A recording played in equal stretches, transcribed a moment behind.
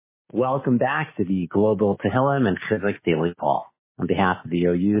Welcome back to the Global Tehillim and Chizuk Daily Call. On behalf of the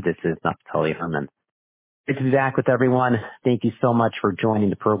OU, this is Naftali Herman. Good to be back with everyone. Thank you so much for joining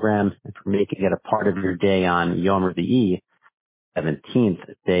the program and for making it a part of your day on Yom Revi'i,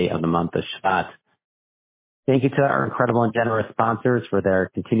 17th day of the month of Shvat. Thank you to our incredible and generous sponsors for their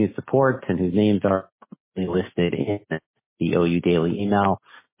continued support and whose names are listed in the OU Daily email.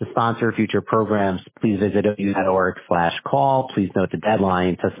 To sponsor future programs, please visit ou.org/call. Please note the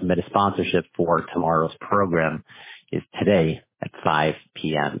deadline to submit a sponsorship for tomorrow's program is today at 5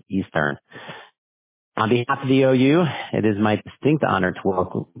 p.m. Eastern. On behalf of the OU, it is my distinct honor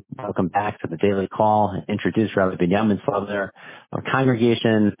to welcome back to the Daily Call and introduce Rabbi Binyomin Sloviter, our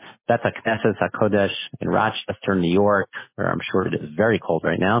congregation, Bet HaKnesset HaKodesh in Rochester, New York, where I'm sure it is very cold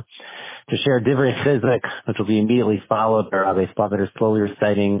right now, to share Divrei Chizuk, which will be immediately followed by Rabbi Sloviter slowly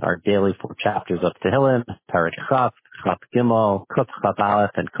reciting our daily 4 chapters of Tehillim, Perek Chaf, Chaf Gimel, Kuf Chaf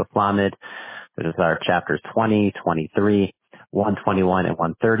Aleph, and Kuf Lamed, which is our chapters 20, 23, 121, and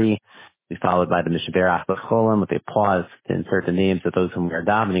 130. Be followed by the Mishaberach B'cholim with a pause to insert the names of those whom we are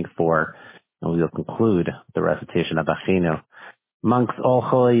davening for, and we will conclude the recitation of Achinu. Amongst all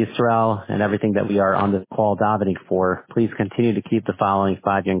Cholei Yisrael and everything that we are on this call davening for, please continue to keep the following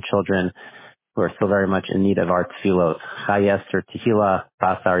 5 young children who are still very much in need of our tefillot: Chai Esther Tehila,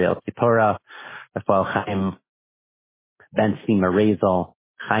 Bas Ariel Tzipora, Rafael Chaim Ben Sima Rezel,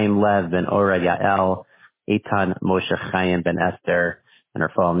 Chaim Lev Ben Ora Yael, Eitan Moshe Chaim Ben Esther, and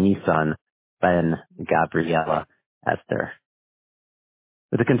Rafael Nisan Ben Gabriela Esther.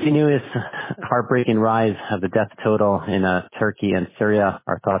 With the continuous heartbreaking rise of the death total in Turkey and Syria,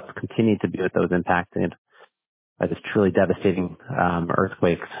 our thoughts continue to be with those impacted by this truly devastating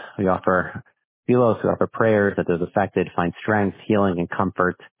earthquakes. We offer tefillos, we offer prayers that those affected find strength, healing, and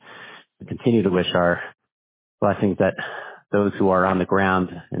comfort. We continue to wish our blessings that those who are on the ground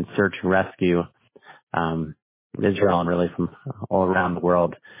in search and rescue, Israel and really from all around the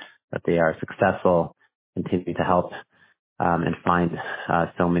world, that they are successful, continue to help and find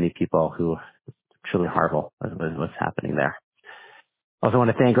so many people who truly horrible what's happening there. Also want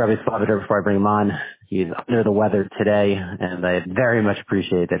to thank Rabbi Sloviter before I bring him on. He's under the weather today, and I very much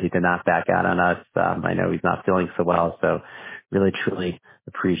appreciate that he did not back out on us. I know he's not feeling so well, so really, truly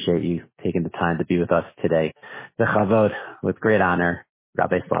appreciate you taking the time to be with us today. The Chavod, with great honor,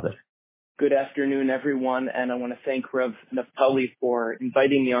 Rabbi Sloviter. Good afternoon, everyone, and I want to thank Rav Naftali for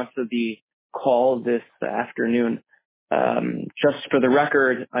inviting me onto the call this afternoon. Just for the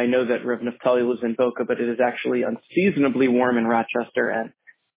record, I know that Rav Naftali lives in Boca, but it is actually unseasonably warm in Rochester, and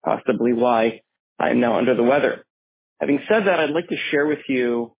possibly why I am now under the weather. Having said that, I'd like to share with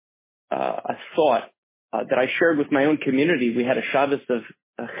you a thought that I shared with my own community. We had a Shabbos of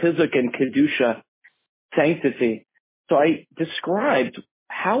Chizuk and Kedusha, sanctity. So I described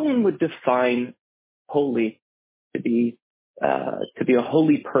how one would define holy to be a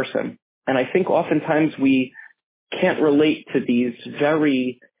holy person. And I think oftentimes we can't relate to these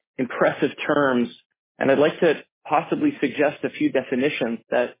very impressive terms. And I'd like to possibly suggest a few definitions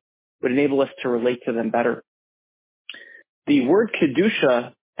that would enable us to relate to them better. The word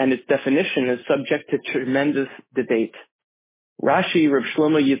Kedusha and its definition is subject to tremendous debate. Rashi, Rav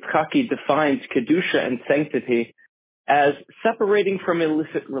Shlomo Yitzchaki, defines Kedusha and sanctity as separating from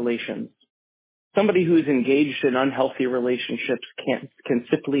illicit relations. Somebody who's engaged in unhealthy relationships can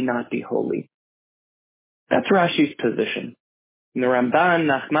simply not be holy. That's Rashi's position. And the Ramban,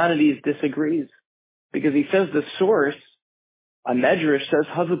 Nachmanides, disagrees because he says the source, a medrash, says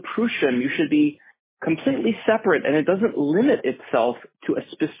Havaprushim, you should be completely separate, and it doesn't limit itself to a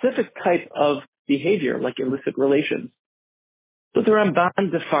specific type of behavior like illicit relations. So the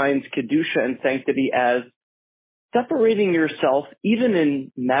Ramban defines Kedusha and sanctity as separating yourself even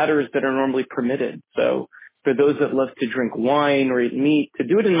in matters that are normally permitted. So for those that love to drink wine or eat meat, to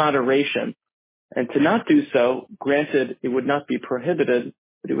do it in moderation. And to not do so, granted, it would not be prohibited,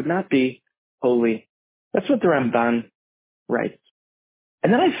 but it would not be holy. That's what the Ramban writes.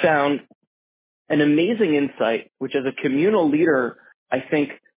 And then I found an amazing insight, which as a communal leader, I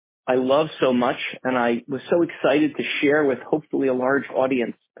think I love so much, and I was so excited to share with hopefully a large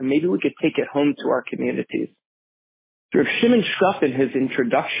audience. And maybe we could take it home to our communities. Rav Shimon Shkuf, in his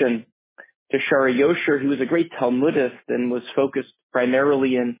introduction to Shara Yosher, he was a great Talmudist and was focused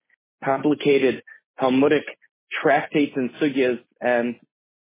primarily in complicated Talmudic tractates and sugyas, and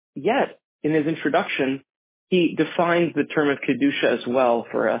yet in his introduction he defines the term of Kedusha as well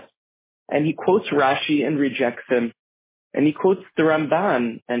for us. And he quotes Rashi and rejects him, and he quotes the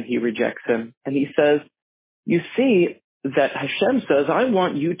Ramban and he rejects him, and he says, you see that Hashem says, I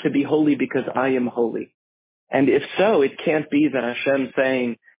want you to be holy because I am holy. And if so, it can't be that Hashem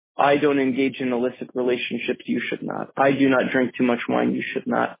saying, I don't engage in illicit relationships, you should not. I do not drink too much wine, you should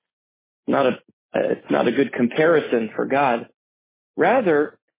not. It's not a good comparison for God.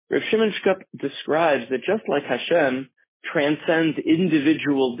 Rather, Rav Shimon Shkup describes that just like Hashem transcends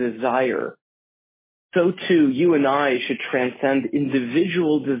individual desire, so too you and I should transcend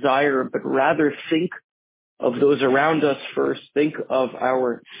individual desire, but rather think of those around us first, think of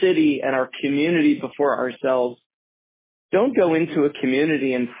our city and our community before ourselves. Don't go into a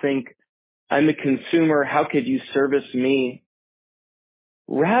community and think, I'm a consumer, how could you service me?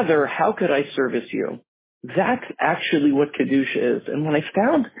 Rather, how could I service you? That's actually what Kedusha is. And when I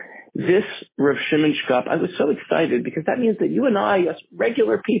found this Rav Shimon Shkup, I was so excited because that means that you and I, as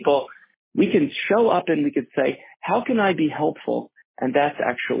regular people, we can show up and we could say, how can I be helpful? And that's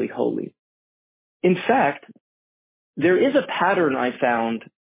actually holy. In fact, there is a pattern I found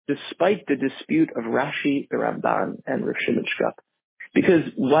despite the dispute of Rashi, the Ramban, and Rav Shimon Shkup. Because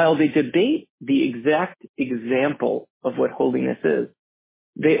while they debate the exact example of what holiness is,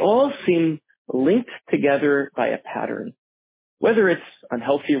 they all seem linked together by a pattern. Whether it's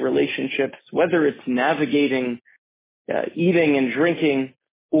unhealthy relationships, whether it's navigating eating and drinking,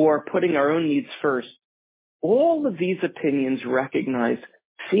 or putting our own needs first, all of these opinions recognize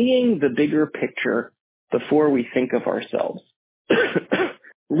seeing the bigger picture before we think of ourselves,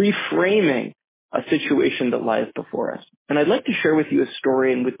 reframing a situation that lies before us. And I'd like to share with you a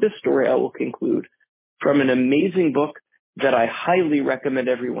story, and with this story I will conclude, from an amazing book that I highly recommend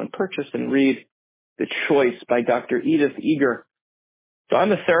everyone purchase and read, The Choice by Dr. Edith Eger. So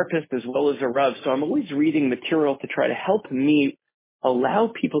I'm a therapist as well as a Rav, so I'm always reading material to try to help me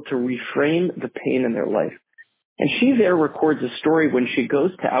allow people to reframe the pain in their life. And she there records a story when she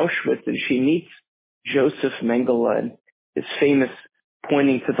goes to Auschwitz and she meets Joseph Mengele and his famous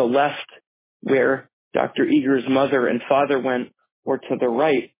pointing to the left where Dr. Eger's mother and father went, or to the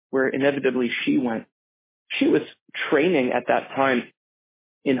right where inevitably she went. She was training at that time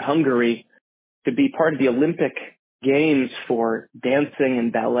in Hungary to be part of the Olympic Games for dancing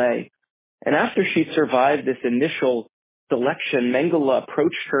and ballet. And after she survived this initial selection, Mengele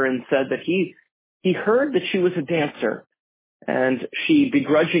approached her and said that he heard that she was a dancer, and she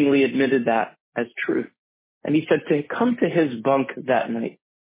begrudgingly admitted that as truth. And he said to come to his bunk that night.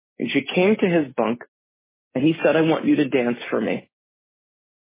 And she came to his bunk, and he said, I want you to dance for me.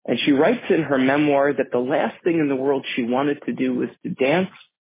 And she writes in her memoir that the last thing in the world she wanted to do was to dance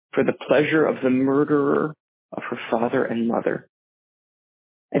for the pleasure of the murderer of her father and mother.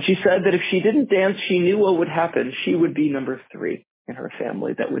 And she said that if she didn't dance, she knew what would happen. She would be number 3 in her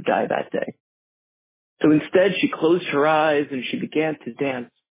family that would die that day. So instead, she closed her eyes and she began to dance.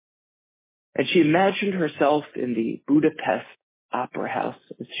 And she imagined herself in the Budapest Opera House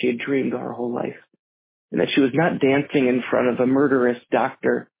as she had dreamed her whole life. And that she was not dancing in front of a murderous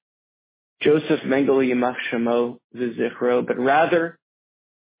doctor, Joseph Mengele Yimach Shemo V'Zichro, but rather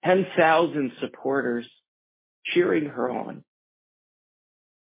 10,000 supporters cheering her on.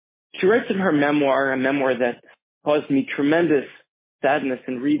 She writes in her memoir, a memoir that caused me tremendous sadness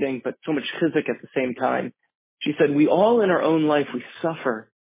in reading, but so much chizuk at the same time. She said, we all in our own life, we suffer.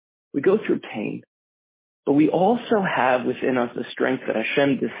 We go through pain. But we also have within us a strength that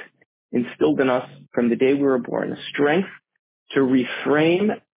Hashem instilled in us from the day we were born, a strength to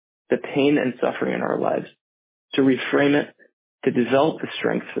reframe the pain and suffering in our lives, to reframe it, to develop the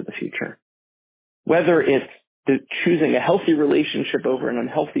strength for the future. Whether it's choosing a healthy relationship over an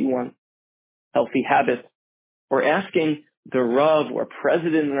unhealthy one, healthy habits, or asking the Rav or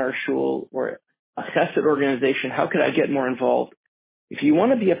president in our shul or a chesed organization, how could I get more involved? If you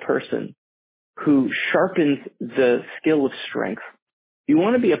want to be a person who sharpens the skill of strength, you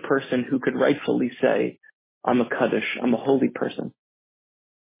want to be a person who could rightfully say, I'm a kaddish, I'm a holy person.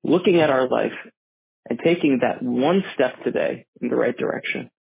 Looking at our life and taking that one step today in the right direction.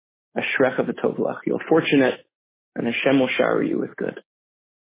 Ashrecha v'tov lach. You're fortunate, and Hashem will shower you with good.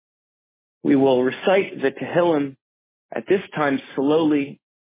 We will recite the Tehillim at this time slowly.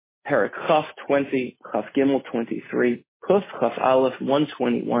 Perek Chaf 20, Chaf Gimel 23, Kuf Chaf Aleph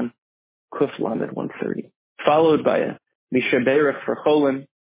 121, Kuf Lamed 130. Followed by a Mishaberach for Cholim,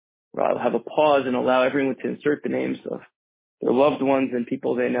 where I'll have a pause and allow everyone to insert the names of their loved ones and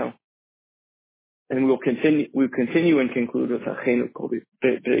people they know. And we'll continue and conclude with Achenu Kol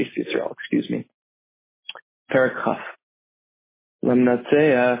Beis Yisrael, Perek Chaf.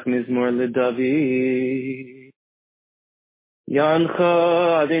 Lemnatzeach Mizmor LeDavid.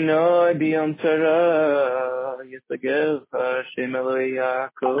 Yancha Adonai b'yom tzara, Yisagev Hashem Eloi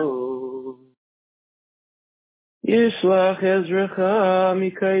Yaakov. Yishlach Ezrecha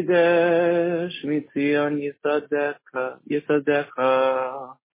Mikaydesh, Mitzion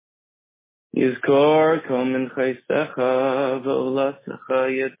Yisadecha. Yizkor kol min chaysecha v'olasecha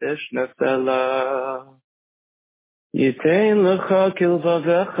yedesh nefela. Yitein lecha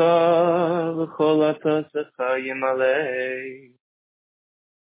kilvavecha v'chol atasecha yimalei.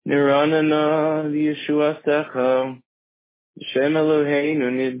 Niranana v'yeshuasecha Shem Eloheinu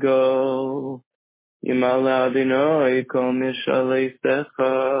nidgo. Yimala Adonai kol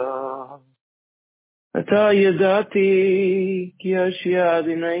mishalesecha. Ata yadati ki Yoshia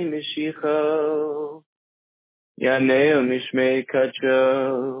Adonai Mishicho. Yaneo mishmei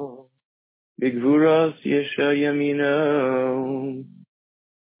kacho. Bigvuros yesha yamino.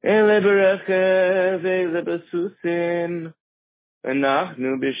 Ele berechev ele besusim.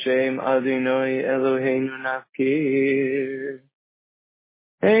 Anachnu b'shem Adonai Eloheinu nafkir.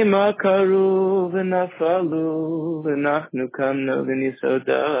 Hey makaru v'nafalu v'nachnu kamnu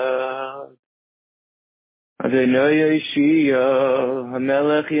v'nisodah. Adonai Yeshia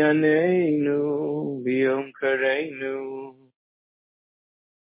hamelech yaneinu v'yom kareinu.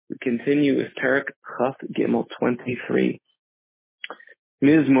 We continue with Perek Chaf Gimel 23.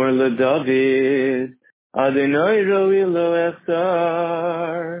 Mizmor LeDavid Adonai roi lo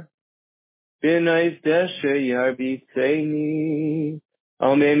echsar. B'nais deshe yarbitzeini.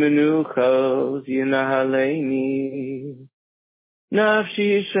 Al mei menuchos yinahaleini. Nafshi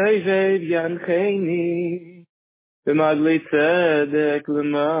yishayvev yancheini. B'madli tzedek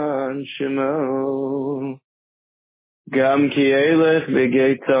leman shemo. Gam ki elech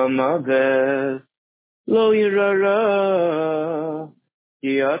b'geit maves. Lo yirara.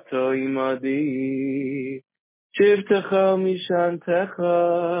 Ki ato imadi. Shivtecha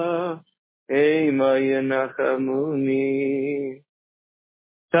mishantecha. Eima yenachamuni.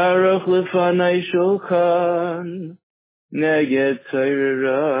 Taroch lefanai shulchan. Neged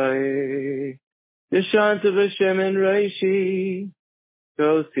tzayrai. Deshanta v'shem en reishi.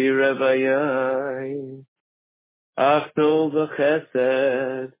 Kosi revayai. Achtol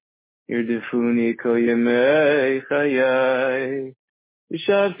v'chesed. Irdifuni ko yemei chayai.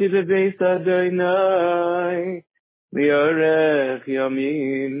 Yishavti bebeis Adonai. Liorech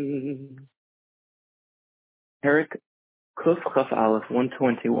yamin. Perek Kuf Chaf Aleph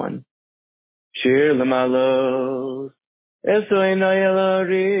 121. Shir lemalos. Esoinai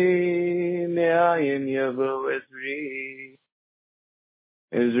elori. Me'ayin yavo Ezri.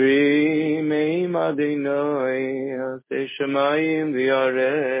 Ezri me'im Adonai. Aseh shamayim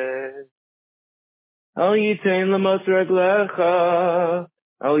v'yaretz. Al yitein lemos raglecha.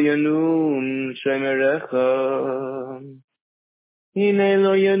 Al yanum shemerecha. Hine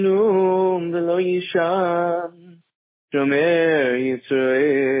lo yanum v'lo yisham. Shomer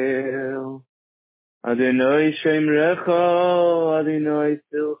Yisrael. Adonai shemrecha. Adonai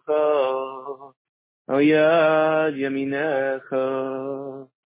silcha. Al yad yaminecha.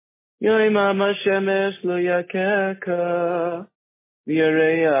 Yoimam hashemesh lo yakeka.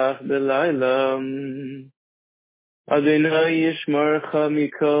 V'yareach b'laylam. Adonai yishmarcha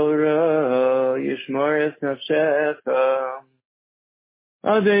mikol ra. Yishmar es nafshecha.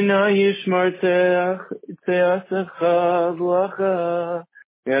 Adonai yishmar teasecha v'lacha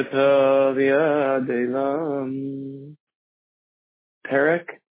yata v'yadelam. Perek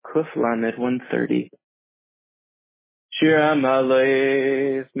Kuf Lamed 130. Shir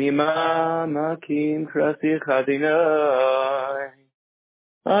Amalei Mima Makim Krasich Adonai.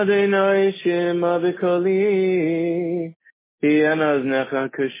 Adonai Shema B'Koli. Hiyanaz Necha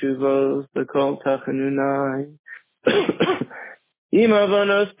Keshuvos B'Kol Tachanunai. Ima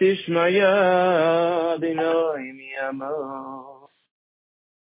vanos tishmaya Adonai miyamo.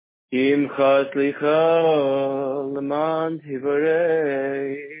 Im chas licha leman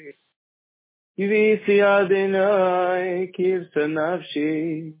tivorei. Yivisi Adonai kivsa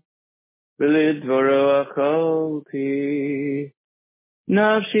nafshi. V'lidvoro acholti.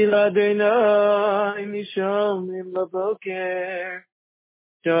 Nafshi l'Adonai mishomrim laboker.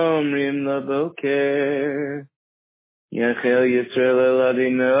 Shomrim laboker. Yachel Yisrael el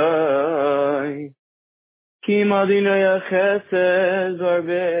Adonai. Kim Adonai achesed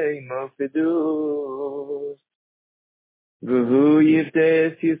v'arbei mofidus. V'hu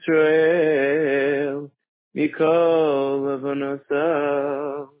yiftes Yisrael mikol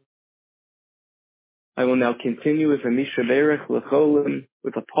avonosav. I will now continue with a Misha Berach L'cholim,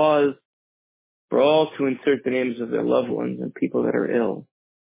 with a pause for all to insert the names of their loved ones and people that are ill.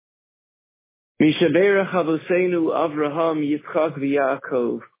 Mishaberach Avoseinu Avraham Yitzchak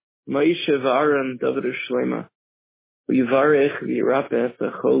v'Yaakov Moshe v'Aaron David Shlema v'Yivarech v'Yirapeh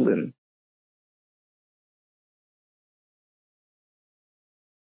v'Cholim.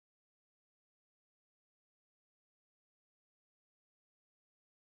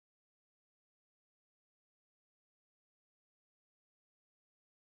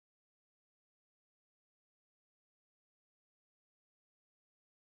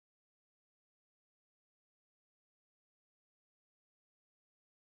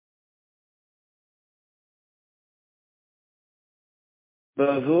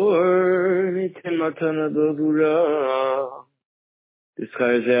 Bavur nitin matana bavura.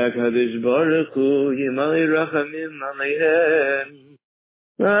 Dischar ze HaKadosh Baruch Hu Yimali Rachamim Aleihem.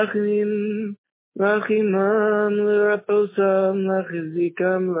 Rachim, Rachimam L'Raposam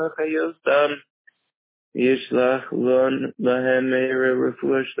L'Chizikam L'Chayosam. Yishlach Lon Lahem Meir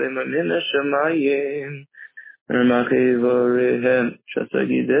Refuah Shlema Min HaShamayim. Ramachi Vorehem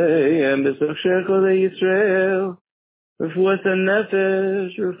Shasagideihem B'Soch Shech Olei Yisrael. Refuah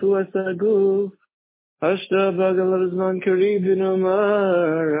HaNefesh, Refuah HaGuf. Hashta Bagal Zman Karib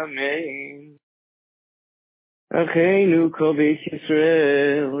Omar Amen. Acheinu Kol Beit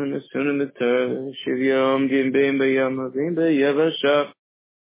Yisrael Nasunim B'Torah Shivyam Dim Bein Bayam Havim B'Yavasha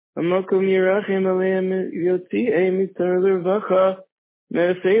Amakum Yirachim Aleim Yotzi'ei Mitzar L'Rvacha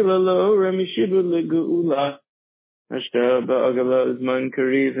Me'asei Lalo Ramishibu L'Geula Hashta Bagal Zman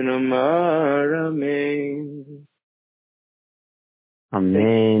Karib Omar Amen.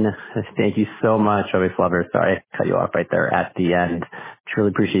 Amen. Thank you so much, Rabbi Sloviter. Sorry, I cut you off right there at the end.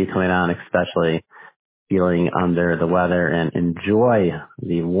 Truly appreciate you coming on, especially feeling under the weather, and enjoy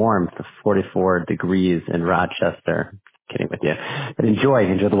the warmth of 44 degrees in Rochester. Kidding with you. But enjoy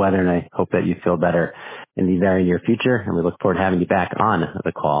the weather, and I hope that you feel better in the very near future. And we look forward to having you back on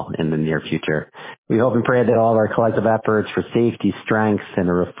the call in the near future. We hope and pray that all of our collective efforts for safety, strength, and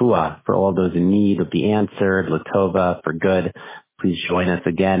a refuah for all of those in need will be answered, Latova, for good. Please join us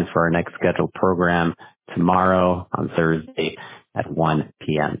again for our next scheduled program tomorrow on Thursday at 1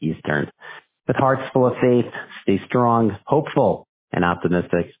 p.m. Eastern. With hearts full of faith, stay strong, hopeful, and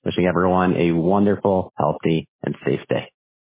optimistic. Wishing everyone a wonderful, healthy, and safe day.